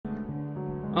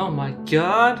Oh my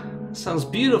god, sounds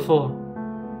beautiful.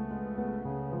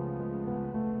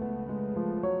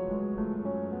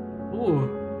 Ooh.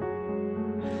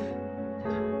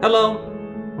 Hello,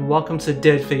 and welcome to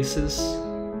Dead Faces.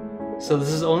 So this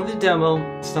is only the demo,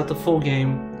 it's not the full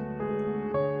game.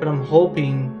 But I'm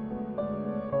hoping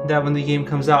that when the game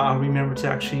comes out, I'll remember to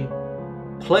actually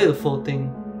play the full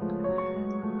thing.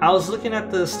 I was looking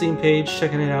at the Steam page,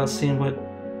 checking it out, seeing what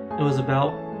it was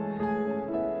about.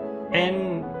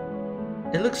 And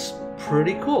it looks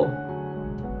pretty cool.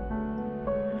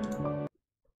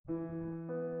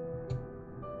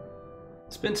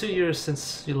 It's been 2 years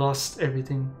since you lost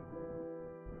everything.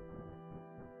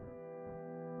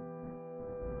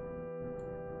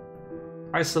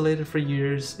 Isolated for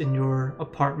years in your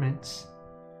apartment.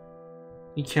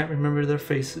 You can't remember their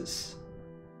faces.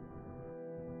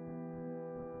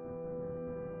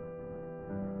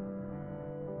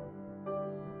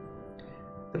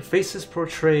 Their faces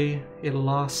portray a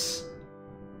loss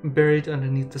buried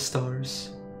underneath the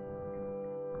stars.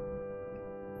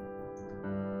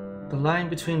 The line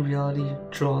between reality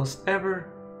draws ever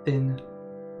thin.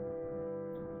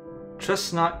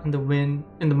 Trust not in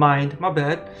the mind, my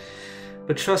bad,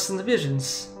 but trust in the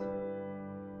visions.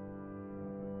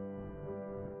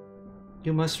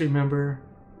 You must remember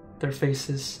their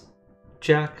faces,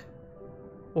 Jack,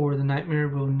 or the nightmare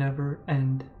will never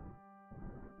end.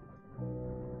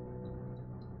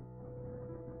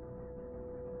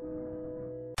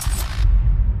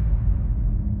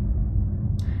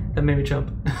 That made me jump.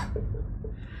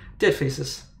 Dead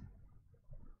Faces.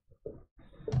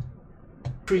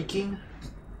 Creaking.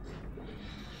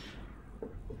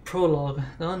 Prologue.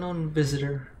 The unknown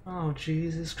visitor. Oh,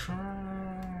 Jesus Christ.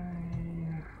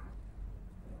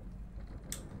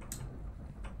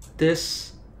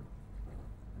 This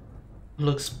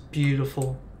looks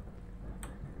beautiful.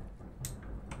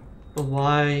 But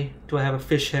why do I have a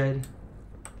fish head?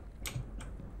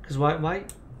 Because why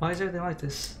is everything like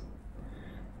this?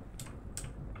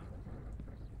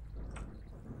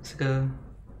 It's like a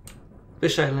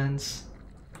fisheye lens.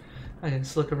 Okay,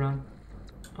 let's look around.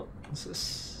 Oh, what's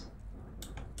this?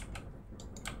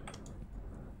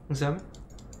 Examine.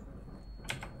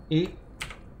 E.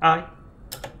 I.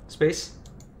 Space.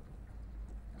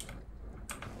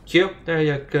 Q. There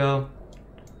you go.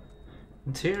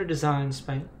 Interior designs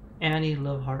by Annie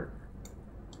Lovehart.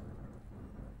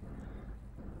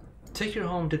 Take your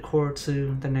home decor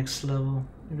to the next level.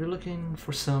 If you're looking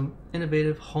for some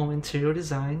innovative home interior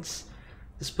designs,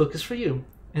 this book is for you.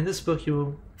 In this book, you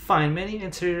will find many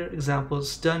interior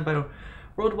examples done by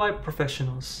worldwide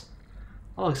professionals.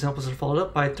 All examples are followed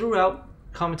up by throughout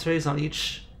commentaries on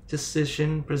each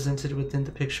decision presented within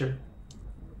the picture.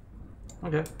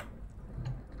 Okay.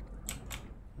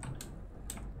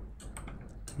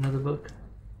 Another book.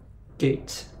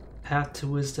 Gate. Path to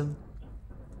Wisdom.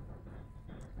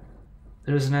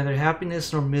 There is neither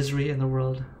happiness nor misery in the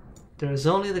world. There is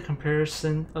only the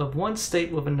comparison of one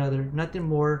state with another, nothing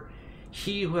more.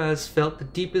 He who has felt the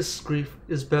deepest grief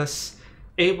is best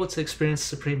able to experience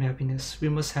supreme happiness. We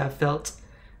must have felt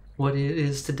what it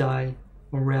is to die,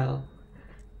 morale,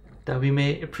 that we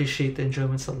may appreciate the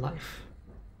enjoyments of life.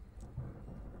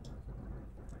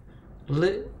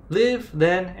 Live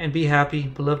then and be happy,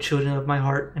 beloved children of my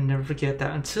heart, and never forget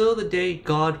that until the day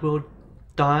God will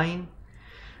deign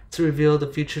to reveal the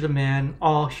future to man,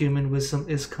 all human wisdom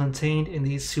is contained in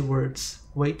these two words: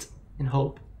 wait and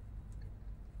hope.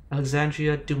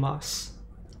 Alexandria Dumas.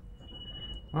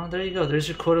 Well, there you go. There's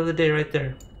your quote of the day right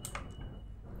there.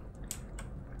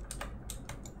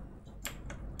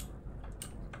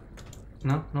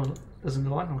 No, doesn't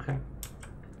go on? Okay.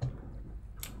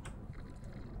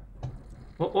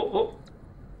 Oh.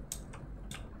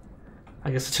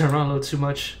 I guess I turned around a little too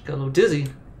much. Got a little dizzy.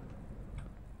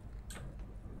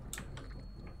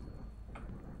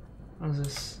 What is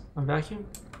this? A vacuum?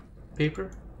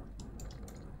 Paper?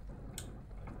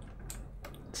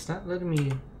 It's not letting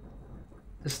me.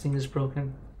 This thing is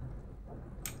broken.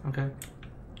 Okay.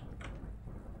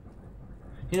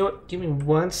 You know what? Give me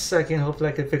 1 second.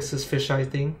 Hopefully I can fix this fisheye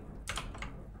thing.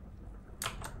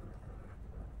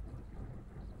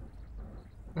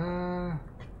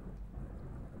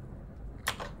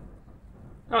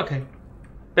 Okay.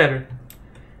 Better.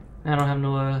 I don't have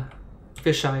no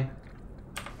fisheye.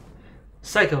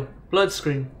 Psycho. Blood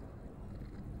Scream.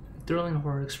 Thrilling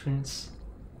horror experience.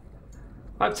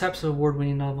 5 types of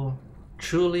award-winning novel.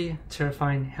 Truly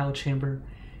terrifying hell chamber.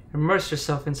 Immerse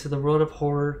yourself into the world of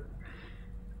horror.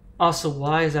 Also,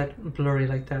 why is that blurry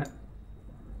like that?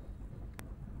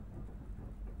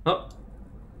 Oh.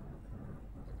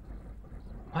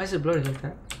 Why is it blurry like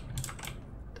that?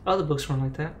 The other books weren't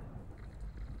like that.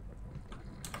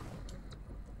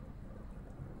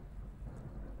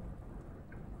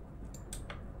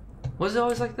 Was it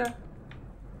always like that?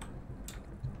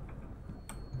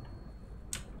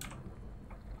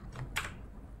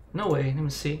 No way, let me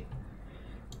see.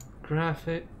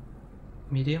 Graphic,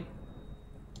 medium?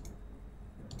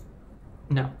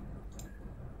 No.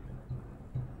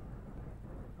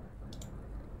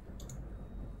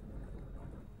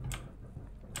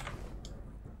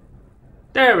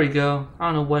 There we go. I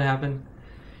don't know what happened.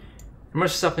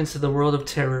 Immerse yourself into the world of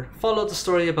terror. Follow the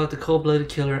story about the cold-blooded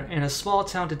killer and a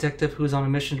small-town detective who is on a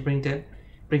mission to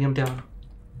bring him down.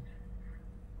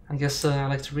 I guess I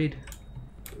like to read.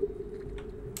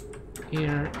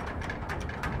 Here.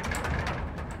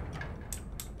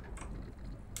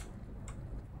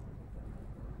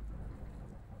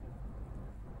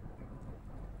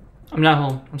 I'm not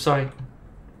home. I'm sorry.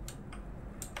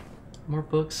 More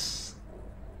books.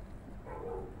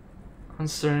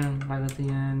 Uncertain, light at the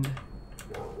end.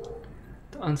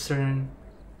 The uncertain.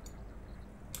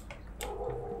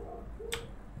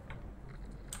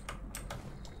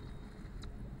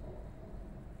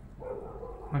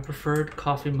 My preferred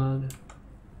coffee mug.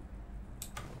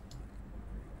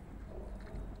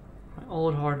 My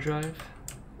old hard drive.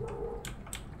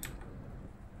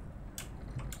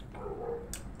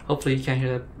 Hopefully you can't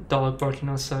hear that dog barking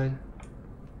outside.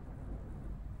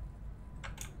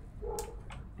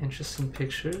 Interesting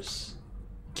pictures.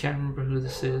 Can't remember who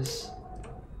this is.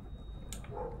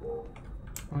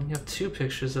 I only have 2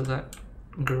 pictures of that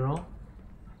girl.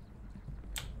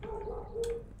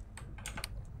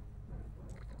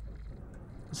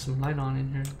 Some light on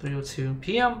in here. 3:02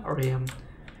 p.m. or a.m.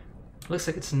 Looks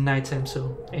like it's nighttime,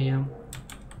 so a.m.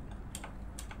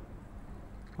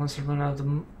 Once I run out of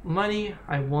the money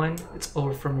I won, it's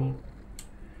over for me.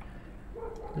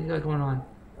 What do you got going on?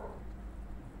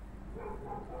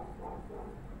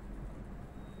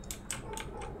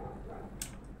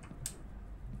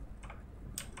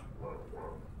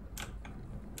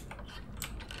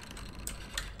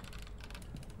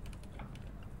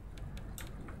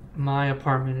 My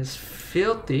apartment is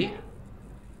filthy.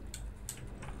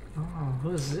 Oh, who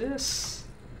is this?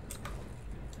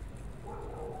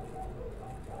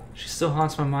 She still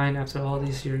haunts my mind after all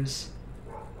these years.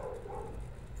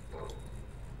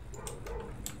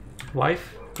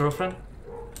 Wife? Girlfriend?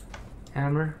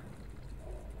 Hammer?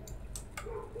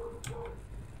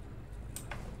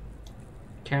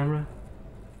 Camera?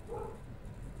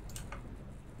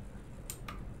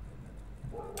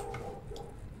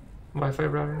 Wi-Fi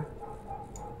router?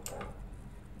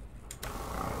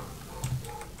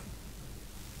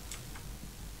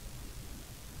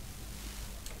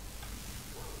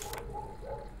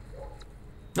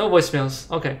 No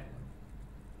voicemails. Okay.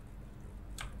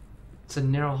 It's a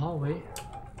narrow hallway.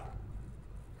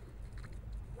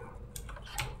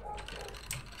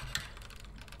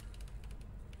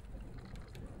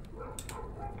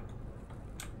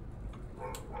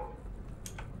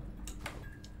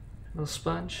 No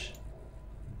sponge.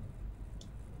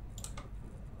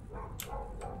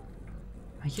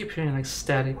 I keep hearing like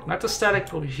static. Not the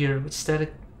static over here, but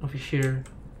static over here.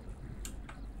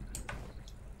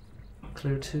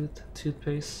 Clear tooth,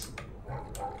 toothpaste.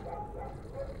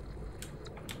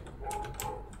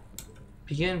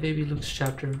 Begin Baby Luke's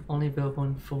chapter. Only available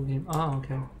in full game. Oh,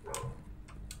 okay.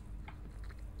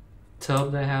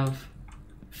 Tub that I have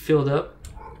filled up.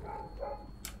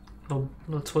 No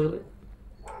toilet.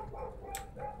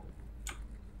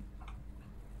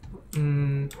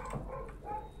 Did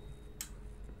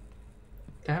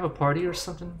I have a party or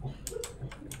something?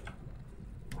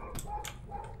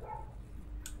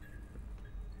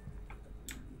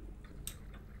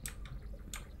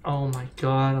 Oh my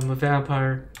god, I'm a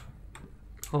vampire.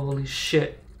 Holy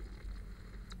shit.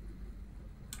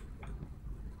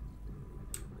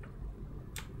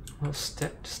 Well,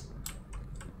 steps.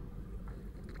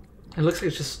 It looks like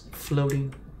it's just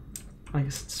floating. I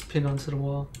guess it's pinned onto the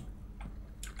wall.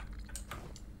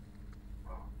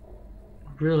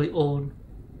 Really old.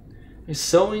 A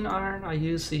sewing iron. I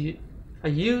used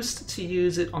to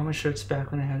use it on my shirts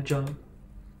back when I had a job.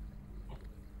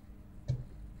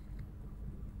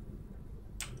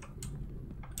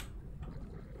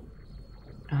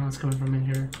 Oh, it's coming from in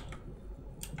here.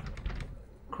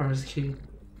 Requires a key.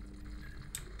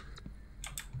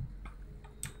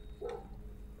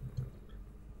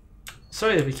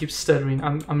 Sorry if it keeps stuttering.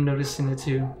 I'm noticing it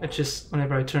too. It's just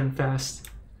whenever I turn fast.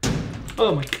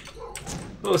 Oh my.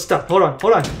 Oh, stop. Hold on.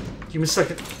 Hold on. Give me a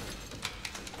second.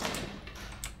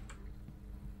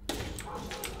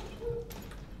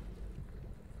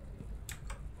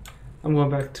 I'm going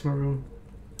back to my room.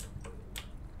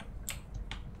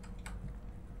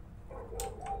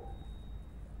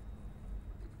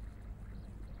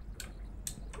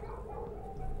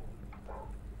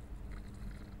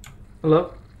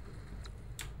 Hello?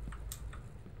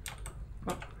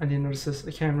 Oh, I didn't notice this.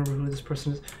 I can't remember who this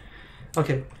person is.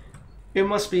 Okay. It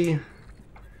must be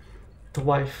the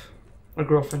wife or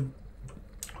girlfriend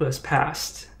who has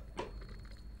passed.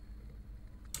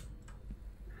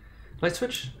 Light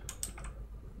switch?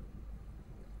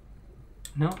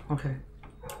 No? Okay.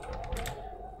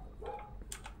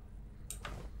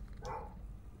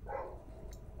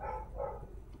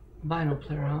 Vinyl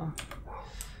player, huh?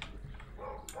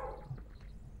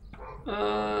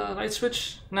 Light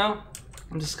switch? No?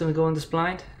 I'm just gonna go in this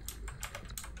blind.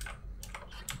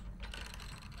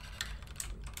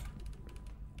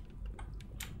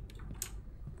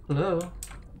 Hello?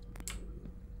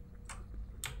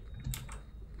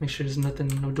 Make sure there's nothing,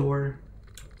 no door.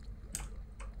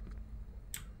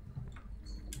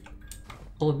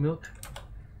 Old milk?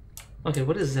 Okay,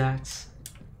 what is that?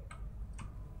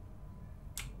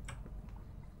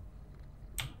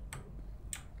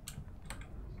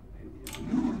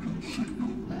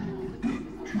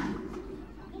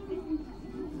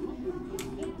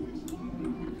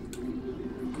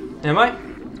 Am I?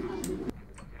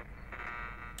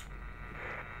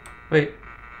 Wait.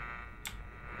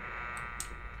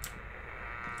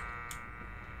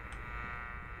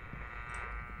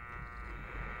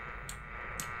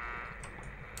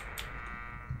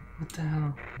 What the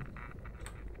hell?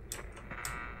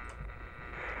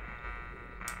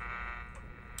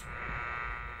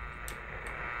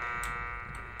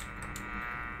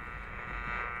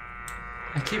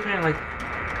 I keep hearing like...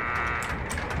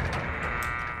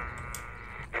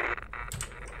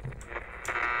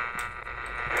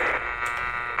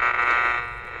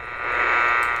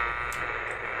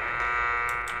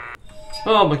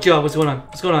 Oh my god, what's going on?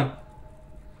 What's going on?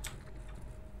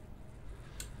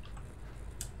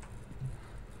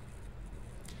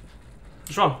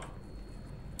 What's wrong?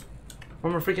 Why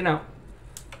am I freaking out?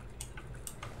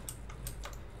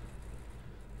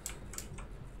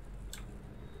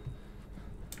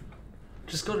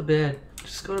 Just go to bed.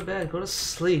 Just go to bed. Go to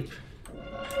sleep.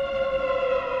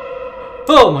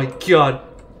 Oh my god.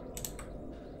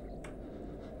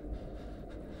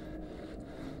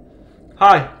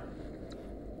 Hi.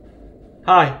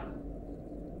 Hi.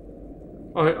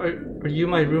 Are you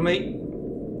my roommate?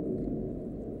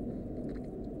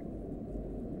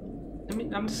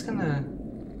 I'm just gonna...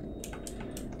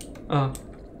 Oh.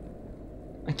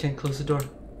 I can't close the door.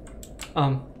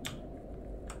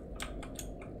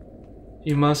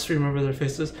 You must remember their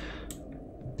faces.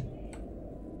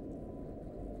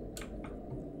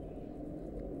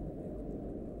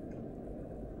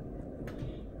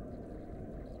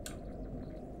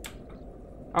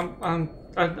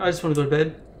 I just want to go to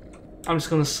bed. I'm just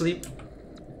gonna sleep.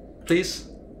 Please.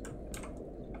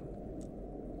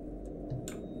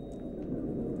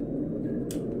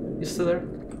 You still there?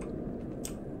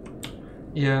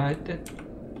 Yeah, I did.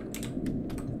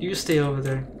 You stay over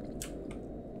there.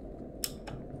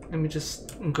 Let me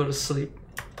just go to sleep.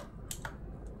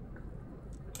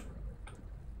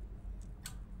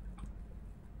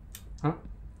 Huh?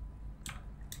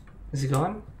 Is he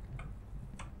gone?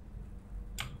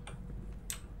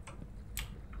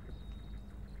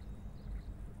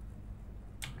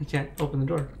 I can't open the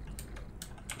door.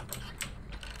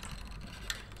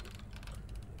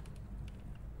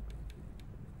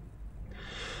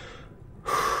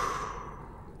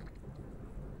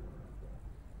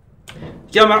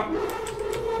 Yeah, I'm out.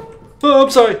 Oh,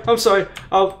 I'm sorry. I'm sorry.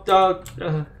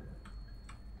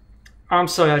 I'm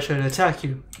sorry I tried to attack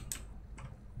you.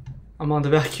 I'm on the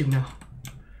vacuum now.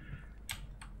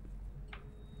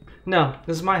 No,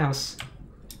 this is my house.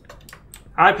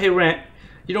 I pay rent.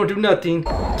 You don't do nothing.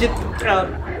 Get out.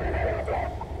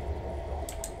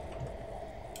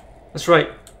 That's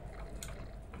right.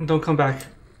 Don't come back.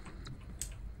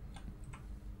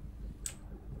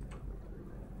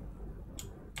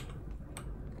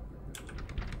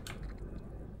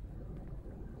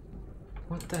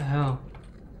 What the hell?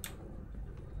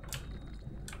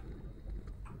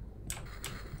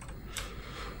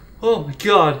 Oh my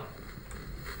god.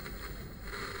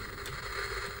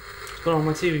 What's going on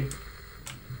my TV?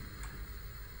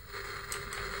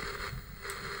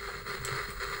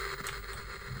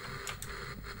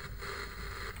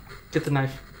 Get the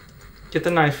knife. Get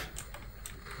the knife.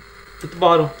 Get the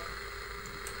bottle.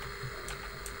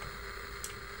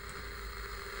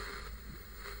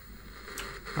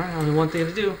 Alright, only one thing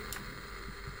to do.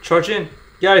 Charge in.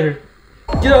 Get out of here.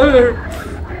 Get out of here!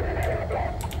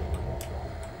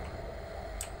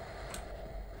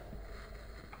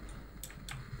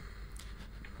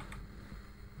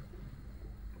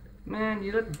 Man,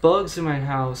 you let bugs in my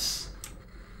house.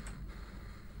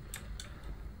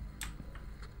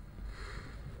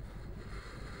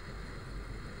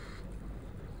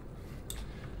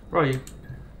 Where are you?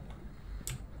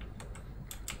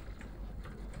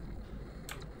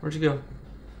 Where'd you go?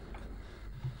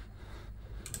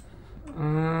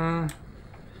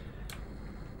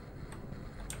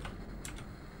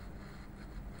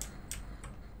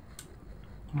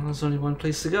 Well, there's only one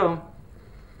place to go.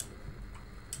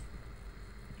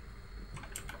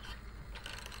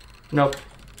 Nope.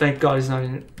 Thank God he's not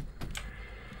in it.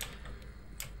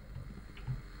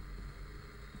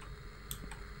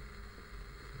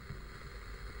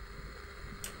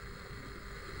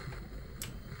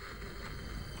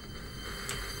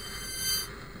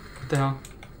 What the hell?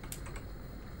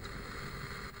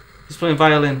 He's playing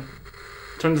violin.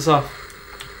 Turn this off.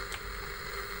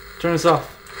 Turn this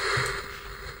off.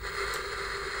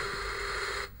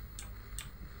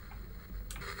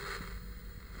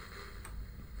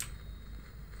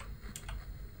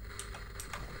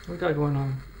 What we got going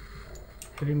on?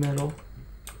 Heavy metal.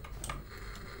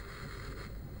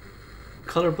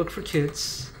 Color book for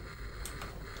kids.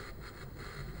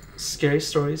 Scary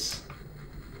stories.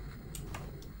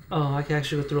 Oh, I can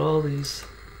actually go through all these.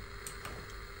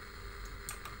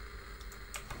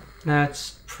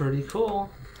 That's pretty cool.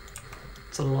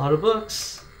 It's a lot of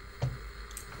books.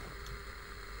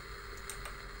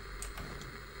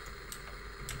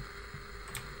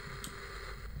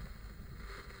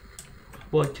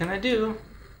 What can I do?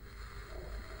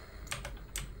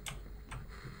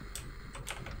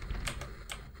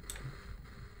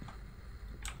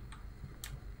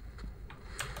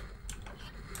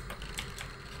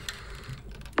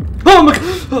 Oh my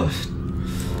god!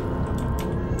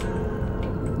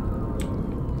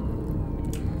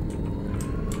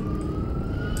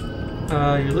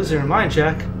 Oh. You're losing your mind,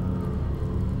 Jack.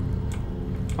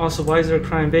 Also, why is there a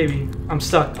crying baby? I'm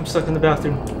stuck. I'm stuck in the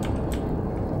bathroom.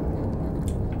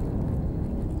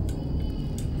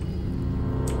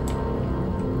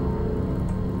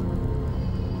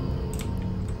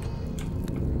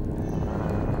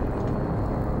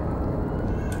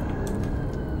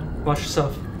 Watch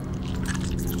yourself.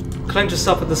 Cleanse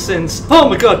yourself of the sins. Oh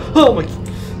my god! Oh my...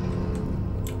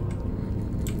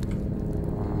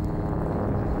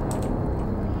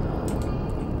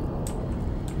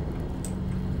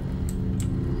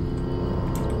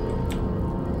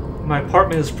 My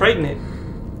apartment is pregnant.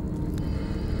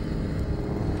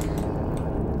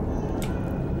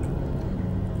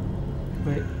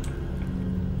 Wait.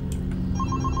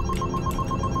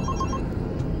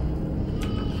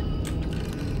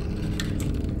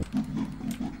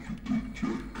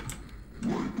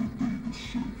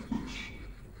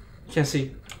 Can't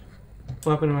see.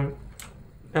 What happened to my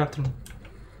bathroom?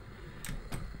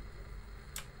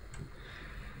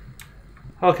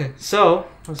 Okay, so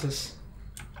what's this?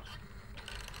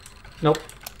 Nope.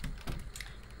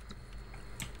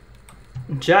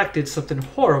 Jack did something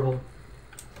horrible.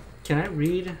 Can I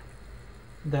read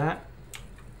that?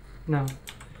 No.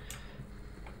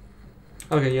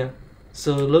 Okay, yeah.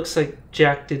 So it looks like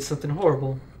Jack did something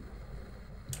horrible.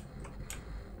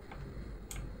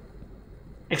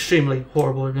 Extremely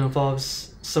horrible. It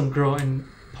involves some girl and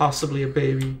possibly a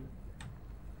baby.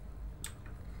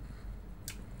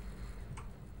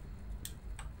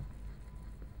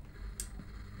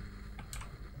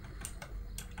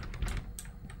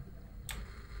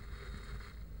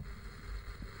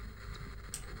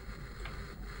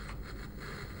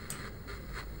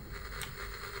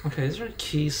 Okay, is there a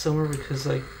key somewhere? Because,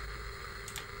 like,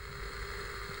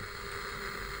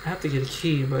 I have to get a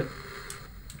key, but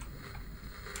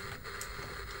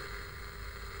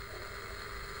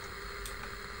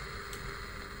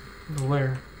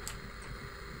where?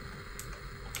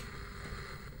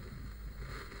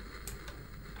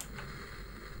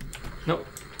 Nope.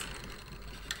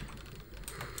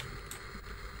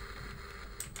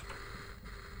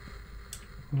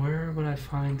 Where would I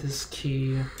find this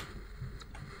key?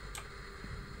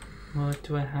 What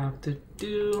do I have to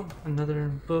do? Another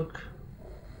book.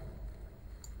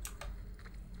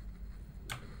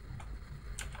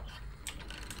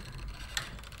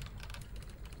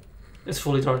 It's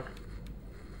fully dark.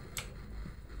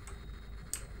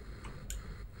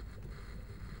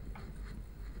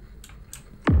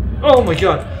 Oh my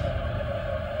god!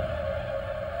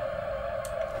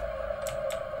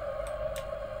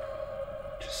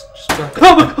 Just back.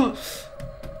 Oh my god!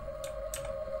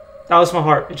 That was my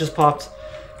heart. It just popped.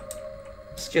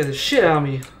 Scared the shit out of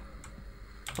me.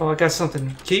 Oh, I got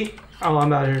something. Key? Oh,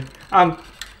 I'm out of here.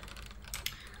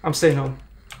 I'm staying home.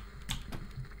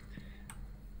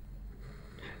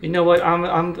 You know what?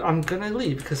 I'm gonna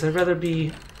leave because I'd rather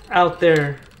be out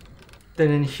there than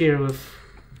in here with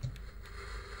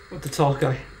the tall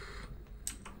guy.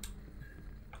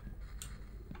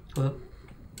 Hello?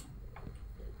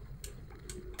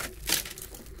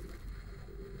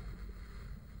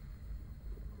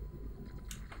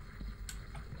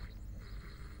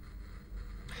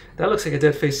 That looks like a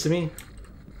dead face to me.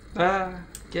 Ah,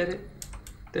 get it?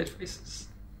 Dead faces.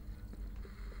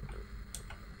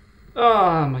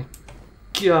 Oh my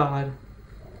god.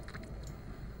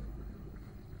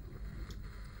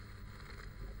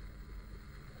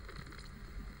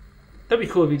 That'd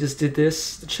be cool if you just did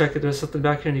this to check if there's something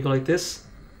back here and you go like this.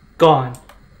 Gone.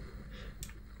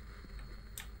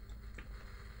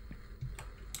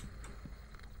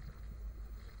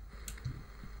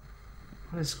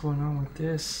 What is going on with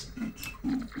this?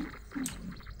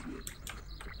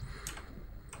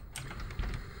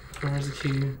 Where's the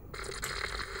key?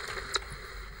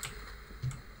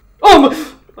 Oh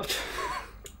my!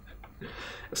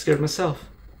 I scared myself.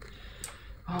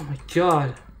 Oh my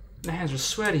god. My hands are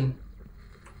sweating.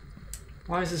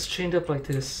 Why is this chained up like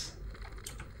this?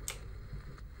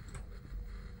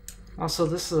 Also,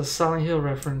 this is a Silent Hill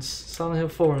reference. Silent Hill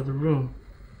 4, The Room.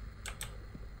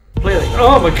 Play like,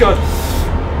 oh my god!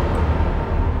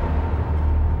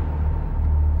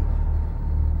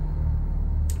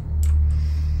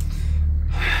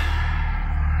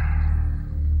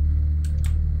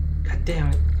 God damn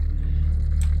it.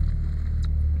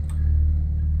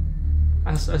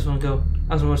 I just want to go.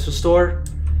 I just want to go to the store,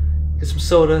 get some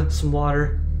soda, some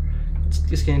water. It's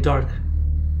getting dark.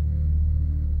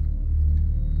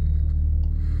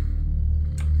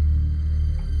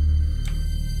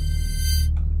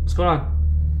 What's going on?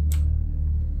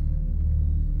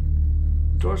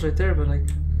 The door's right there, but like...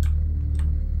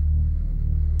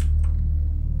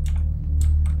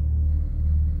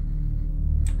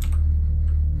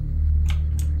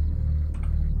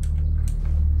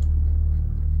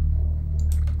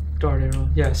 Dart arrow.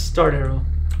 Yes, dart arrow.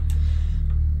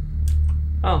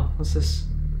 Oh, what's this?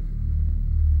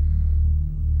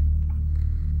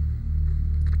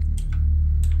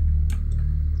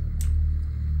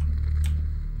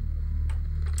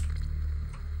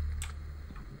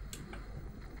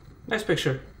 Nice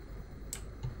picture.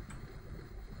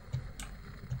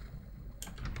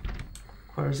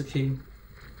 Requires a key.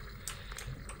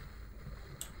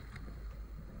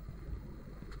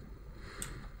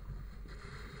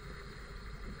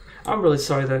 I'm really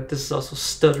sorry that this is also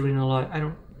stuttering a lot. I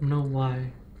don't know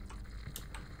why.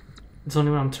 It's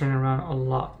only when I'm turning around a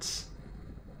lot.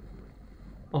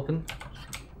 Open.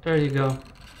 There you go.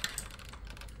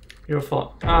 Your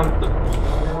fault.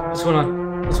 What's going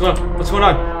on? What's going on? What's going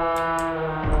on?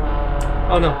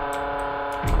 Oh no.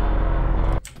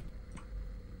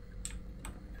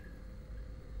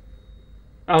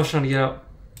 I was trying to get out.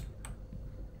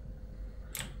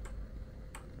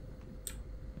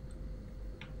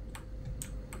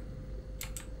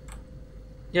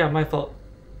 Yeah, my fault.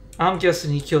 I'm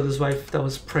guessing he killed his wife that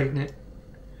was pregnant.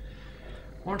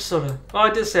 Orange soda. Oh, I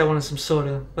did say I wanted some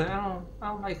soda, but I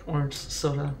don't like orange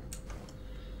soda.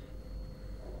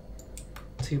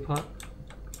 Teapot.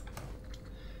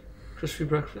 Crispy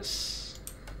breakfast.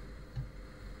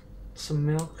 Some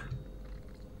milk.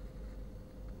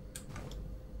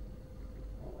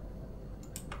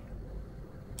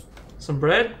 Some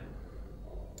bread.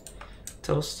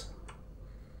 Toast.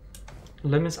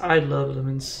 Lemons. I love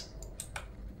lemons.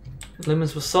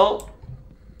 Lemons with salt.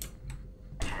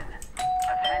 Attention.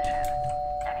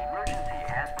 An emergency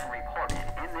has been reported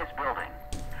in this building.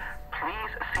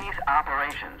 Please cease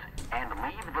operations and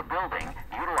leave the building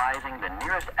utilizing the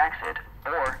nearest exit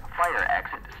or fire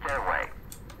exit stairway.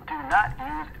 Do not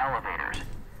use elevators.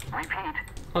 Repeat.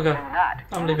 Okay. Do not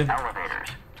I'm use leaving. elevators.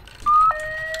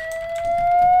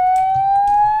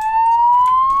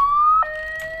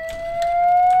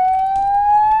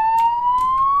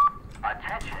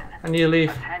 I need to leave.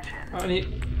 Attention. I need...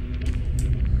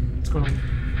 What's going on?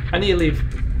 I need to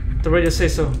leave. The radio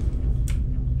says so.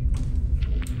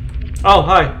 Oh,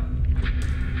 hi.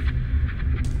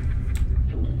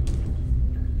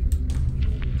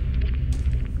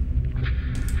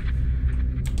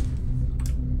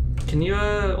 Can you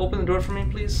open the door for me,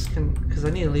 please? Because I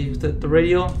need to leave. The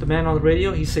radio, the man on the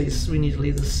radio, he says we need to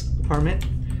leave this apartment.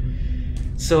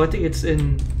 So I think it's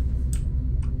in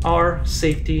our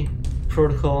safety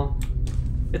protocol.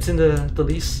 It's in the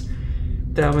lease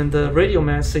that when the radio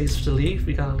man says to leave,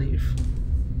 we gotta leave.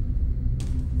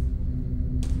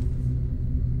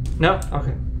 No?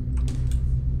 Okay.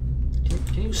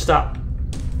 Can you stop?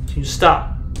 Can you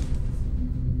stop?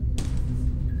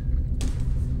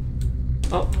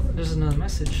 Oh, there's another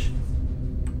message.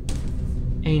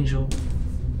 Angel.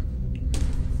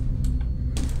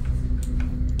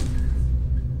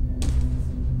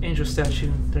 Angel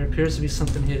statue. There appears to be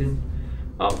something hidden.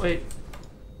 Oh, wait.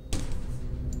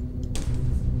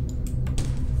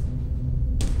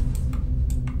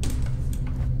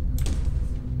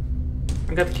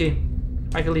 I got the key.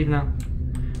 I can leave now.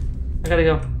 gotta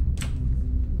go.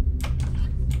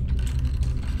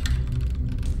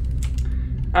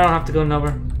 I don't have to go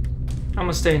nowhere. I'm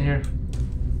gonna stay in here.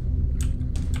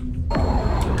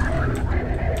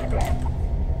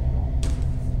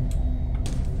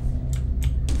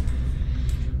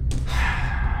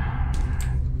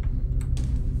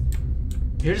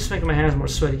 You're just making my hands more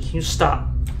sweaty. Can you stop?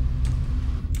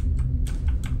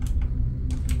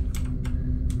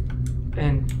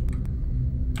 And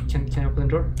can I open the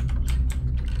door?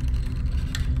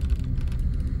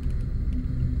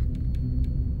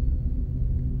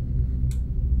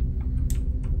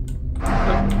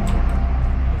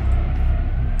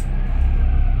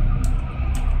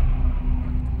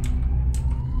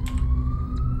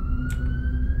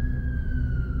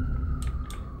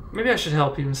 Maybe I should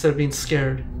help you instead of being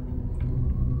scared.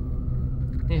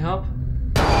 Need help?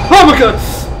 Oh my god!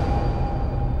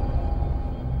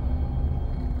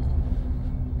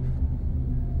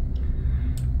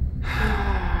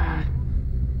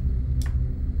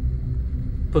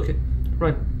 Book it.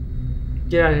 Run.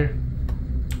 Get out of here.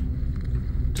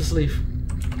 Just leave.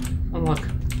 Unlock.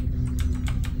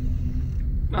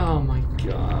 Oh my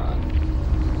god.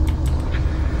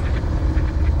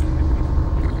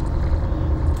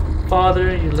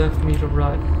 Father, you left me to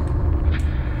rot.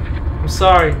 I'm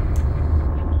sorry.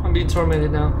 I'm being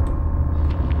tormented now.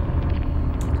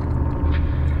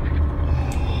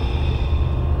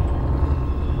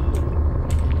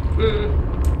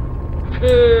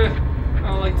 I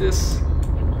don't like this.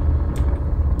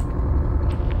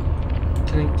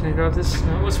 Can I grab this?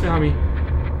 No, what's behind me?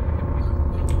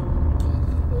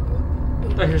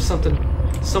 I hear something.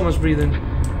 Someone's breathing.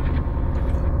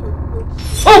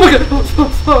 Oh my god!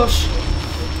 Oh, gosh!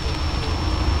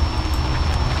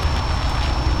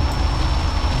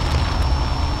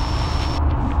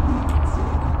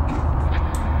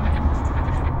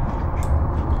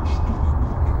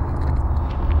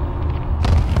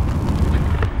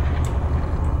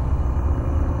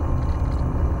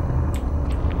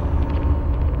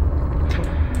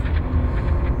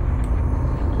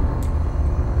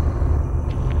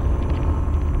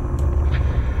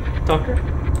 Doctor?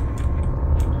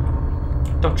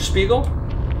 Dr. Spiegel?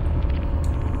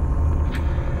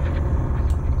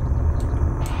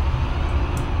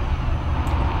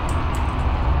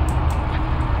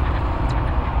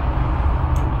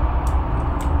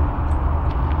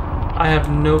 I have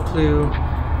no clue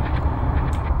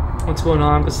what's going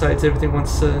on besides everything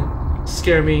wants to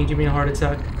scare me and give me a heart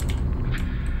attack.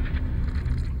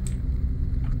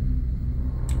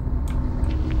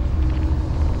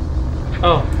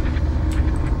 Oh.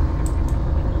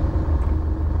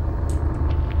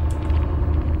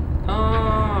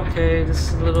 Okay, this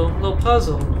is a little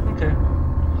puzzle. Okay.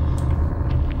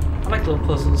 I like little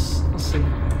puzzles. Let's see.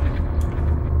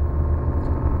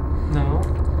 No.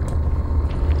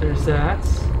 There's that.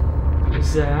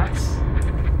 There's that.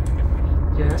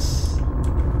 Yes.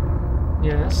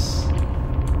 Yes.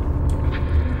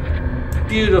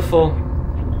 Beautiful.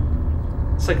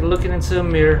 It's like looking into a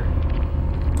mirror.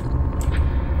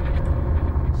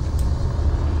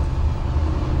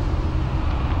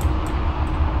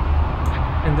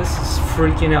 And this is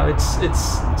freaking out. It's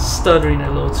stuttering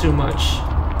a little too much.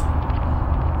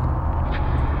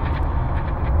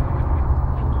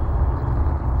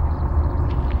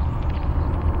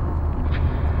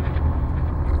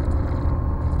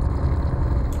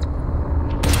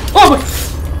 Oh my!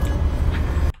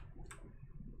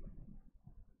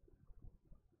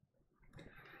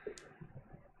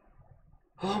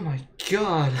 Oh my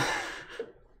god.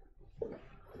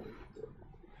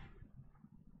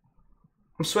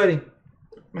 I'm sweating.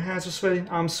 My hands are sweating.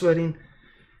 I'm sweating.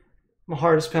 My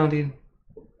heart is pounding.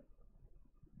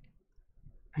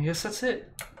 I guess that's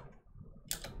it.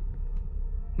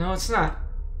 No, it's not.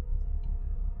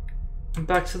 I'm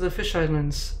back to the fish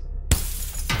islands.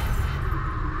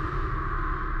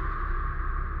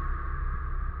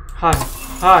 Hi.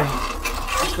 Hi.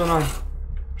 What's going on?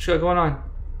 What's going on?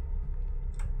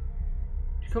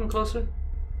 You come closer?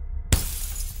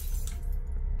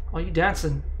 Oh, you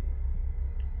dancing.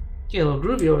 You're a little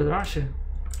groovy over there, aren't you?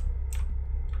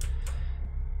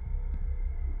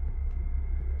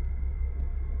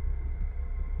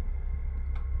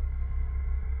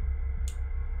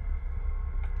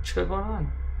 What you got going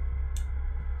on?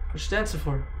 What you dancing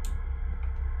for?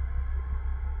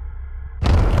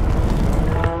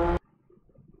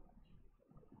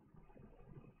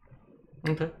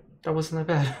 Okay, that wasn't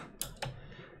that bad.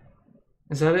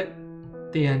 Is that it?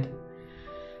 The end.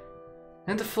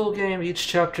 In the full game, each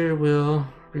chapter will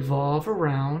revolve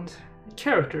around a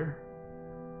character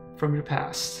from your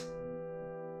past.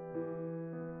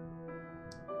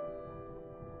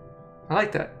 I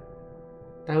like that.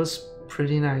 That was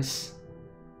pretty nice.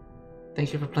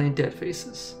 Thank you for playing Dead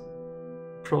Faces.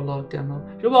 Prologue demo.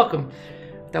 You're welcome.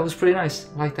 That was pretty nice.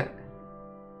 I like that.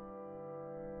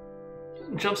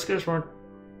 Jump scares weren't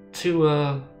too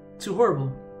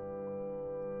horrible.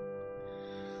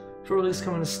 For release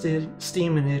coming to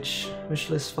Steam and itch.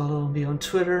 Wishlist, follow me on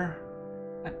Twitter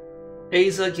at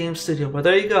Aza Game Studio. But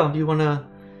there you go. You wanna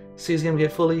see this game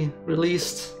get fully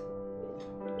released?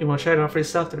 You wanna try it out for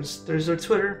yourself? There's their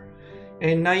Twitter.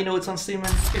 And now you know it's on Steam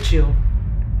and itch.io.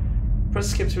 Press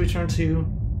skip to return to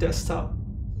desktop.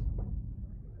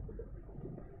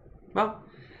 Well,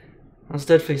 that was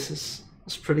Dead Faces. It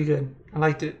was pretty good. I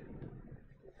liked it.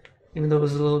 Even though it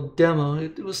was a little demo,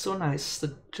 it was still nice.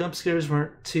 The jump scares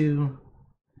weren't too...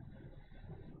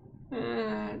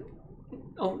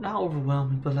 not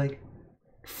overwhelming, but like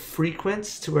frequent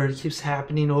to where it keeps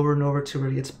happening over and over to where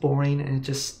it gets boring and it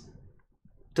just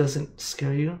doesn't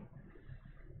scare you.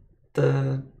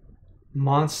 The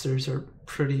monsters are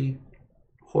pretty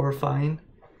horrifying,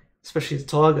 especially the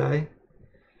tall guy.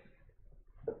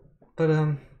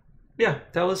 But yeah,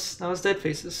 that was Dead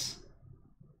Faces.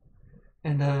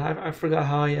 And I forgot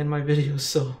how I end my videos,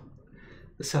 so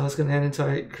this is how it's gonna end until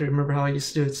I can remember how I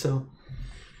used to do it. So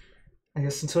I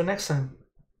guess until next time,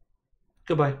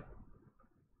 goodbye.